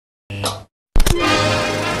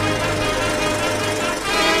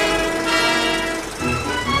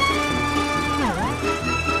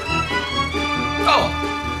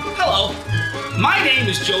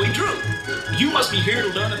You must be here to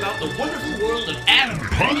learn about the wonderful world of and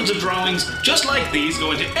hundreds of drawings just like these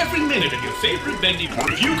go into every minute of your favorite bendy.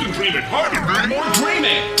 If you can dream it harder, more dream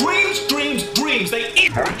it. Dreams, dreams, dreams, they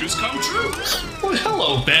just come true. Well,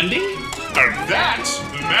 hello, Bendy. And that's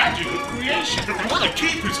the magic of creation. If you want to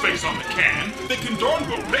keep his face on the can, they can darn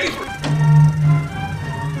well pay for it.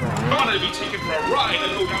 I want to be taken for a ride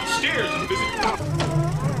and go downstairs and visit.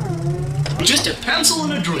 Just a pencil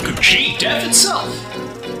and a dream. Cheap death itself.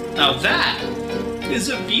 Now that is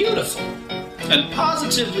a beautiful and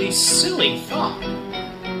positively silly thought.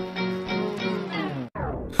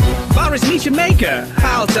 Boris Misha Maker,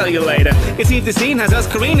 I'll tell you later. You see, the scene has us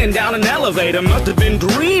careening down an elevator. Must have been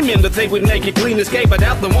dreaming to think we'd make it clean escape. I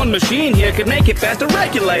doubt the one machine here could make it past a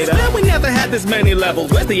regulator. Well, we never had this many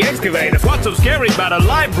levels. Where's the excavator? What's so scary about a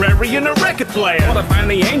library and a record player? Want to find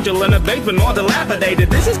the angel in a basement more dilapidated.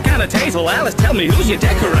 This is kinda tasteful. Alice, tell me, who's your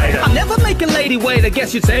decorator? I'll never make a lady wait. I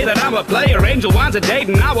guess you'd say that I'm a player. Angel wants a date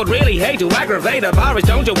and I would really hate to aggravate her. Boris,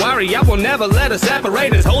 don't you worry, I will never let her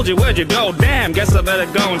separate us. Hold you, where'd you go? Damn, guess I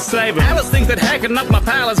better go and save her. Alice thinks that hacking up my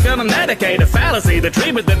palace gonna medicate a fallacy. The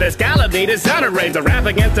treatment that escalated is generates a rap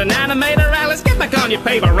against an animator. Alice, get back on your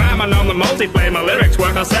paper, rhyming on the multiplay. My lyrics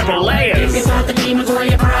work on several layers. If you thought the demons were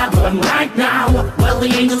your problem right now, well, the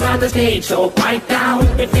angels on the stage, so quiet down.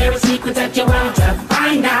 If there are secrets that you want to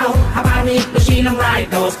find out, how about the machine and write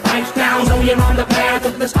those pipes down? So you're on the path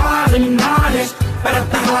of the starving artist, but at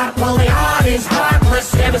the heart, well, the art is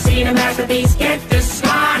heartless. Ever seen a masterpiece get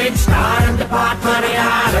discarded? Started the pot for the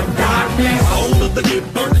art of darkness. All of the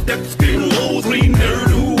deep dark depths below, three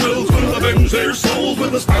ne'er-do-wells will avenge their souls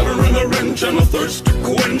with a spanner and a wrench and a thirst to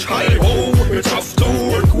quench. Hi-ho, it's off to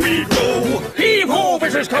work we go. Heave-ho,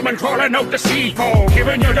 fishes coming crawling out the sea hole.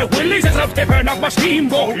 Giving you the willies as I'm tipping off my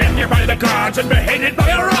steamboat. Left you by the guards and beheaded by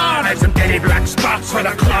a rod. And some dirty black spots for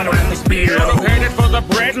the clotter and the spear. Should've headed for the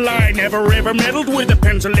bread line. Never ever meddled with the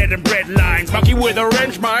pencil-lead and bread lines. Monkey with a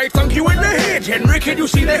wrench might thunk you in the head. Henry, can you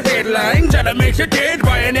see the headlines? And it makes you dead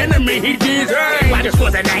by an enemy he designed. What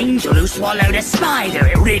was an angel who swallowed a spider?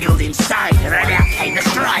 It wriggled inside her and out came the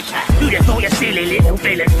striker. Who'd have thought, you silly little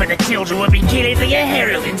villain, for the children would be killing for your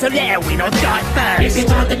heroin, so there we not die first. If you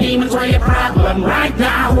thought the demons were your problem right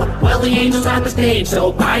now, well, the angels on the stage,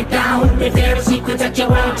 so pipe down. If there are secrets that you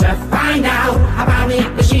want to find out, how about the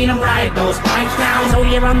machine and write those pipes down? So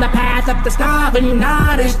you're on the path of the starving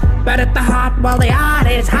artist, but at the heart, well, the art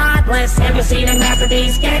is heartless. Ever seen a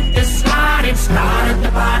masterpiece get discarded? Started the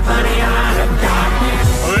pot for the art of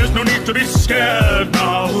darkness. There's no need to be scared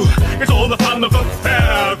now. It's all the fun of the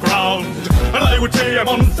fairground. And I would say I'm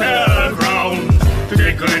on fair ground to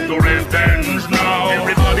take a little revenge now.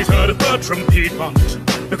 Everybody's heard of Bertram Piedmont,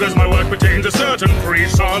 because my work pertains a certain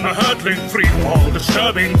frisson. A hurtling three-wall,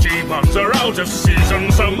 disturbing demons are out of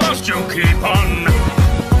season, so must you keep on.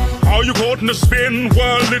 Are you caught in a spin?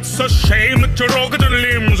 Well, it's a shame that your organs and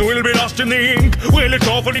limbs will be lost in the ink. Well, it's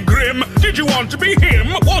awfully grim. Did you want to be him?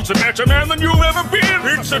 What's a better man than you've ever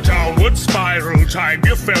been? It's a downward spiral time.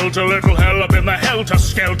 You felt a little hell up in the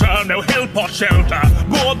helter-skelter. No help or shelter.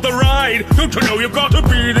 Board the ride. Don't you know you've got to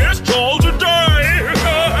be this tall to die?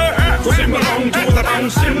 So sing along to the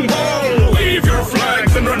bouncing ball. Wave your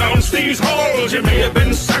flags and renounce these halls. You may have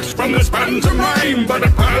been sacked from this pantomime, but a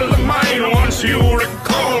pal of mine wants you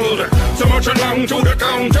recalled. So much along to the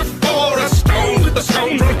count of four. Astounded the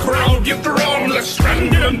scoundrel crowd you've drawn, left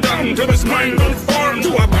stranded and down to this mind unformed.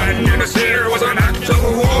 To abandon us here was an act of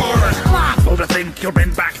war. Awful to think you've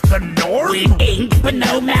been back to the north. With ink, but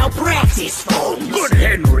no malpractice forms. Good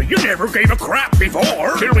Henry, you never gave a crap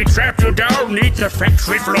before, till we trapped you down neath the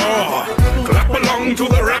factory floor. Clap along to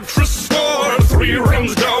the rapturous score. 3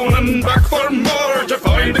 rounds down and back for more, to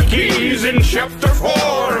find the keys in chapter 4.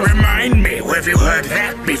 Remind me, have you heard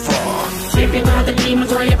that before? If you thought the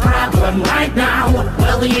demons were your problem right now,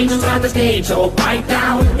 well, the angels on the stage, so pipe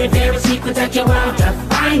down. If there are secrets that you want to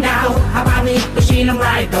find out, how about the machine and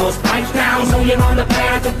write those pipes down? So you're on the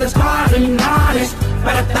path of the starving artist,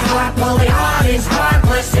 but at the heart, well, the art is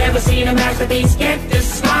heartless. Ever seen a masterpiece get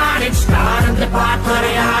discarded? Started the pot for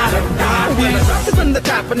the art of darkness. Well, it's from the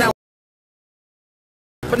top, but now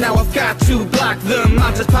I've got to block them.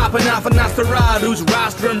 I'm just popping off a Nosferatu's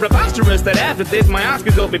rostrum. Preposterous that after this my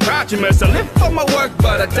Oscars will be posthumous. I live for my work,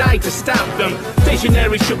 but I die to stop them.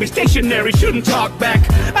 Stationary should be stationary, shouldn't talk back.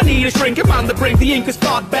 I need a shrink, I'm on the brink, the ink is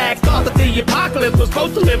fought back. Thought that the apocalypse was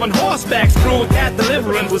supposed to live on horseback. Screw that,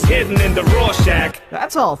 deliverance was hidden in the Rorschach.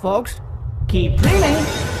 That's all, folks. Keep dreaming.